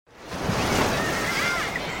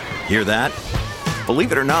Hear that?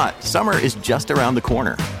 Believe it or not, summer is just around the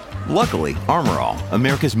corner. Luckily, Armor All,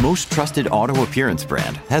 America's most trusted auto appearance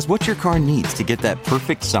brand, has what your car needs to get that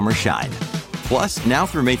perfect summer shine. Plus, now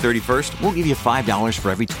through May 31st, we'll give you $5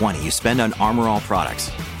 for every $20 you spend on Armor All products.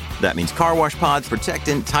 That means car wash pods,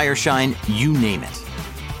 protectant, tire shine, you name it.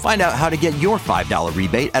 Find out how to get your $5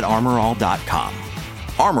 rebate at armorall.com.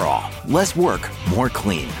 Armor All, less work, more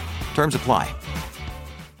clean. Terms apply.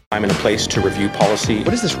 I'm in a place to review policy. What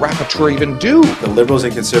does this rapporteur even do? The Liberals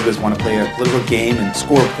and Conservatives want to play a political game and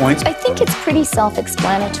score points. I think it's pretty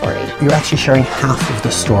self-explanatory. You're actually sharing half of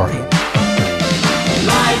the story.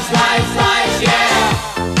 Lies, lies, lies, yeah.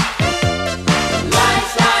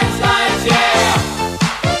 Lies, lies, lies, yeah.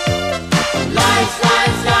 Lies,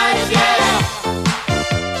 lies, lies, yeah.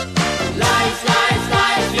 Lies, lies,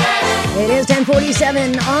 lies, yeah. It is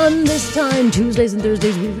 10:47 on this time. Tuesdays and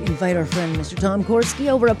Thursdays, we invite our friend Mr. Tom Korski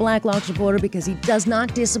over at Blacklocks Reporter because he does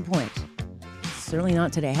not disappoint. Certainly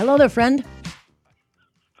not today. Hello there, friend.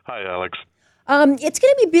 Hi, Alex. It's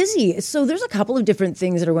going to be busy. So there's a couple of different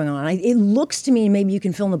things that are going on. It looks to me, maybe you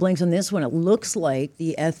can fill in the blanks on this one, it looks like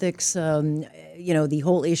the ethics, the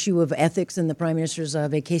whole issue of ethics in the Prime Minister's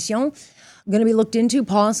vacation going to be looked into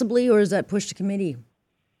possibly, or is that pushed to committee?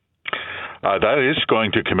 That is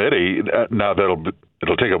going to committee. Now,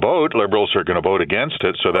 it'll take a vote. Liberals are going to vote against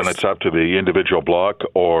it, so then it's up to the individual bloc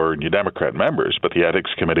or New Democrat members. But the Ethics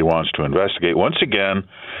Committee wants to investigate. Once again,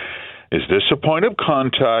 is this a point of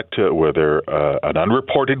contact, whether an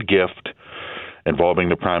unreported gift involving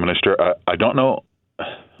the Prime Minister? I don't know.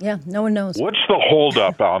 Yeah, no one knows. What's the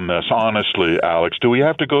holdup on this, honestly, Alex? Do we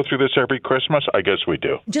have to go through this every Christmas? I guess we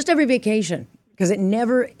do. Just every vacation. Because it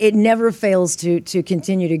never fails to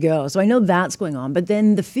continue to go. So I know that's going on. But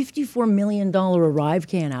then the $54 million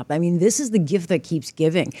ArriveCan app, I mean, this is the gift that keeps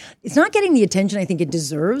giving. It's not getting the attention I think it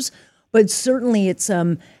deserves, but certainly it's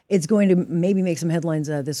going to maybe make some headlines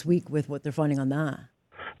this week with what they're finding on that.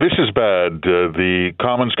 This is bad. The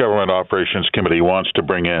Commons Government Operations Committee wants to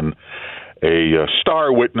bring in a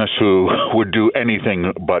star witness who would do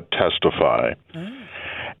anything but testify. Oh.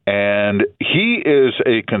 And he is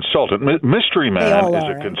a consultant. Mystery Man is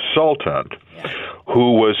a consultant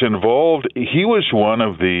who was involved. He was one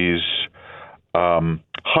of these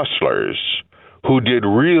hustlers who did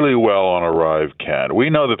really well on ArriveCan. We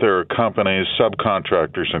know that there are companies,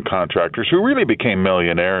 subcontractors, and contractors who really became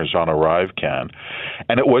millionaires on ArriveCan,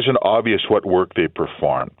 and it wasn't obvious what work they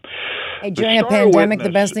performed. Hey, during a pandemic, the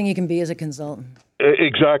best thing you can be is a consultant.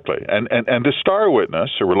 Exactly. And the star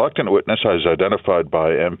witness, a reluctant witness as identified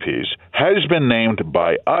by MPs, has been named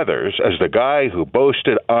by others as the guy who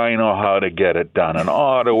boasted, I know how to get it done in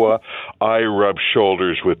Ottawa, I rub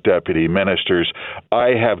shoulders with deputy ministers, I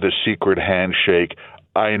have the secret handshake,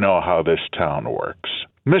 I know how this town works.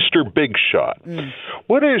 Mr. Big Shot.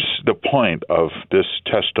 What is the point of this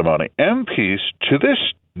testimony? MPs, to this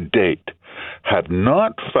date, have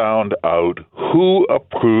not found out who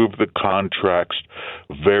approved the contracts,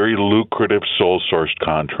 very lucrative sole-sourced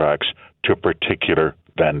contracts, to particular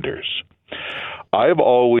vendors. I've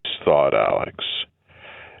always thought, Alex,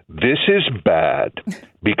 this is bad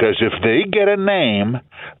because if they get a name,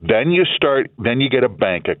 then you get a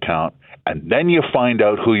bank account, and then you find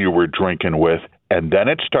out who you were drinking with, and then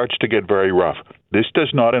it starts to get very rough. This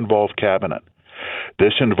does not involve cabinet.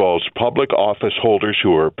 This involves public office holders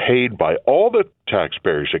who are paid by all the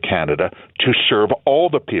taxpayers of Canada to serve all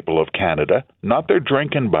the people of Canada, not their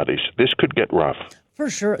drinking buddies. This could get rough. For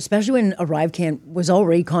sure, especially when ArriveCan was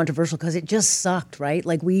already controversial because it just sucked, right?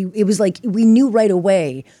 We knew right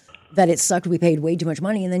away that it sucked. We paid way too much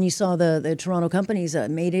money, and then you saw the Toronto companies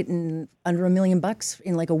made it in under $1 million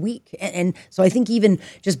in like a week. And so I think even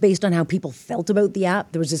just based on how people felt about the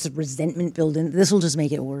app, there was this resentment built in. This will just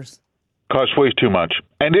make it worse. Costs way too much.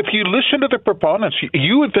 And if you listen to the proponents,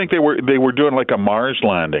 you would think they were doing like a Mars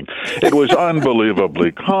landing. It was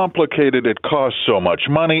unbelievably complicated. It cost so much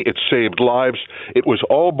money. It saved lives. It was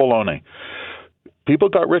all baloney. People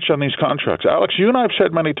got rich on these contracts. Alex, you and I have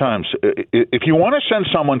said many times, if you want to send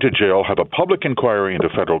someone to jail, have a public inquiry into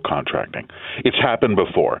federal contracting. It's happened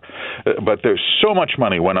before. But there's so much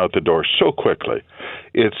money went out the door so quickly.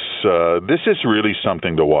 This is really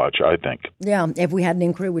something to watch, I think. Yeah, if we had an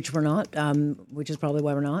inquiry, which we're not, which is probably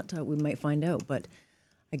why we're not, we might find out. But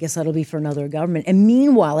I guess that'll be for another government. And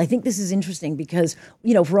meanwhile, I think this is interesting because,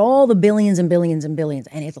 for all the billions and billions and billions,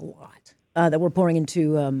 and it's a lot, that we're pouring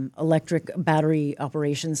into electric battery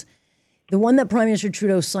operations. The one that Prime Minister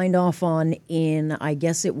Trudeau signed off on in, I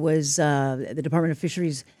guess it was the Department of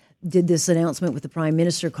Fisheries, did this announcement with the Prime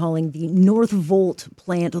Minister calling the Northvolt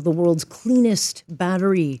plant the world's cleanest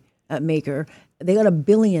battery maker. They got $1.034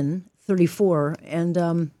 billion,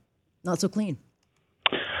 and Not so clean.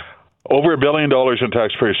 Over $1 billion in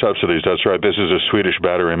taxpayer subsidies. That's right. This is a Swedish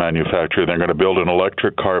battery manufacturer. They're going to build an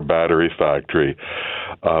electric car battery factory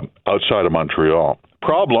outside of Montreal.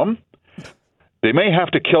 Problem, they may have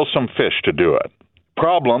to kill some fish to do it.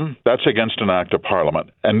 Problem, that's against an act of Parliament.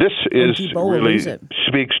 And this really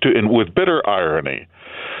speaks to, with bitter irony,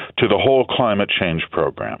 to the whole climate change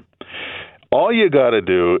program. All you got to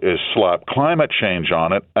do is slap climate change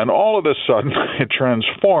on it, and all of a sudden it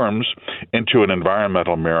transforms into an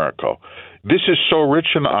environmental miracle. This is so rich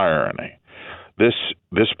in irony. This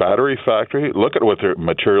battery factory, look at what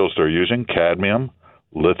materials they're using: cadmium,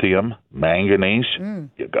 lithium, manganese.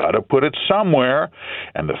 You got to put it somewhere.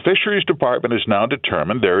 And the Fisheries Department has now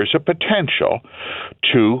determined there is a potential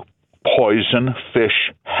to poison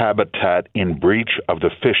fish habitat in breach of the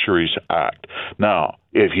Fisheries Act. Now,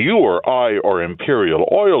 if you or I or Imperial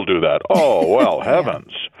Oil do that, oh, well,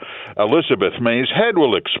 heavens, Elizabeth May's head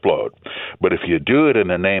will explode. But if you do it in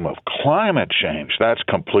the name of climate change, that's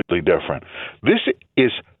completely different. This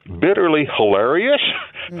is bitterly hilarious,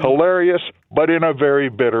 but in a very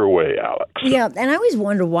bitter way, Alex. Yeah, and I always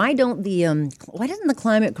wonder, why doesn't the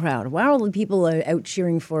climate crowd, why are all the people out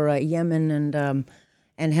cheering for Yemen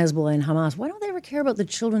and Hezbollah and Hamas, why don't they ever care about the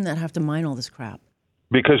children that have to mine all this crap?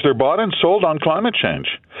 Because they're bought and sold on climate change.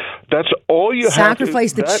 That's all you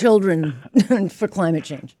sacrifice the children for climate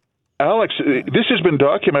change. Alex, this has been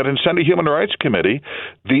documented in Senate Human Rights Committee.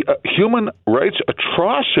 The human rights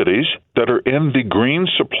atrocities that are in the green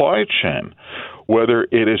supply chain, whether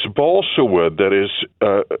it is balsa wood that is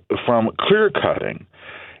from clear cutting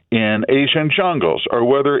in Asian jungles, or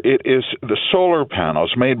whether it is the solar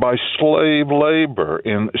panels made by slave labor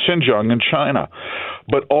in Xinjiang in China.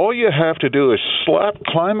 But all you have to do is slap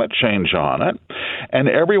climate change on it, and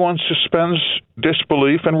everyone suspends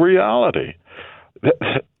disbelief in reality.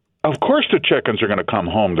 Of course the chickens are going to come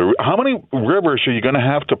home. How many rivers are you going to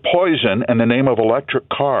have to poison in the name of electric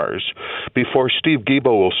cars before Steve Guilbeault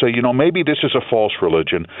will say, maybe this is a false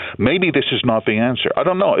religion. Maybe this is not the answer. I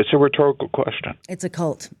don't know. It's a rhetorical question. It's a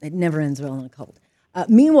cult. It never ends well in a cult.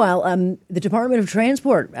 Meanwhile, the Department of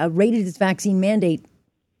Transport rated its vaccine mandate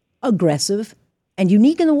aggressive and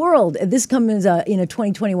unique in the world. This comes in a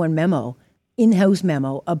 2021 memo, in-house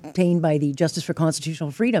memo obtained by the Justice for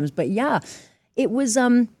Constitutional Freedoms. But yeah, it was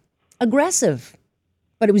aggressive,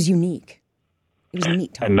 but it was unique. It was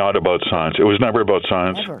unique. And not about science. It was never about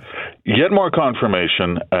science. Never. Yet more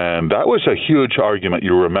confirmation, and that was a huge argument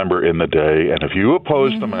you remember in the day. And if you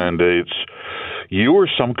opposed the mandates, you were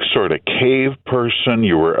some sort of cave person.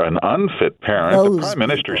 You were an unfit parent. The Prime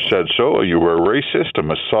Minister said so. You were a racist, a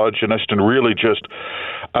misogynist, and really just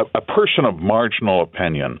a person of marginal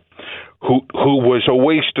opinion who was a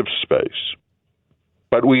waste of space.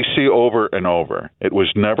 But we see over and over, it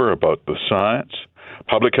was never about the science.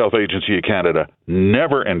 Public Health Agency of Canada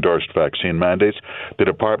never endorsed vaccine mandates. The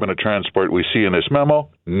Department of Transport, we see in this memo,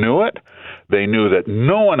 knew it. They knew that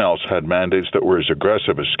no one else had mandates that were as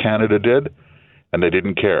aggressive as Canada did, and they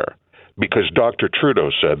didn't care. Because Dr. Trudeau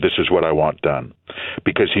said, this is what I want done.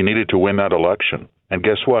 Because he needed to win that election. And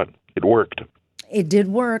guess what? It worked. It did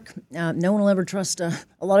work. No one will ever trust. A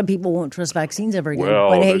lot of people won't trust vaccines ever again. Well,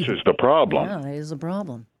 but this is the problem. Yeah, it is a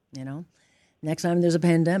problem. Next time there's a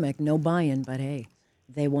pandemic, no buy-in. But hey,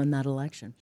 they won that election.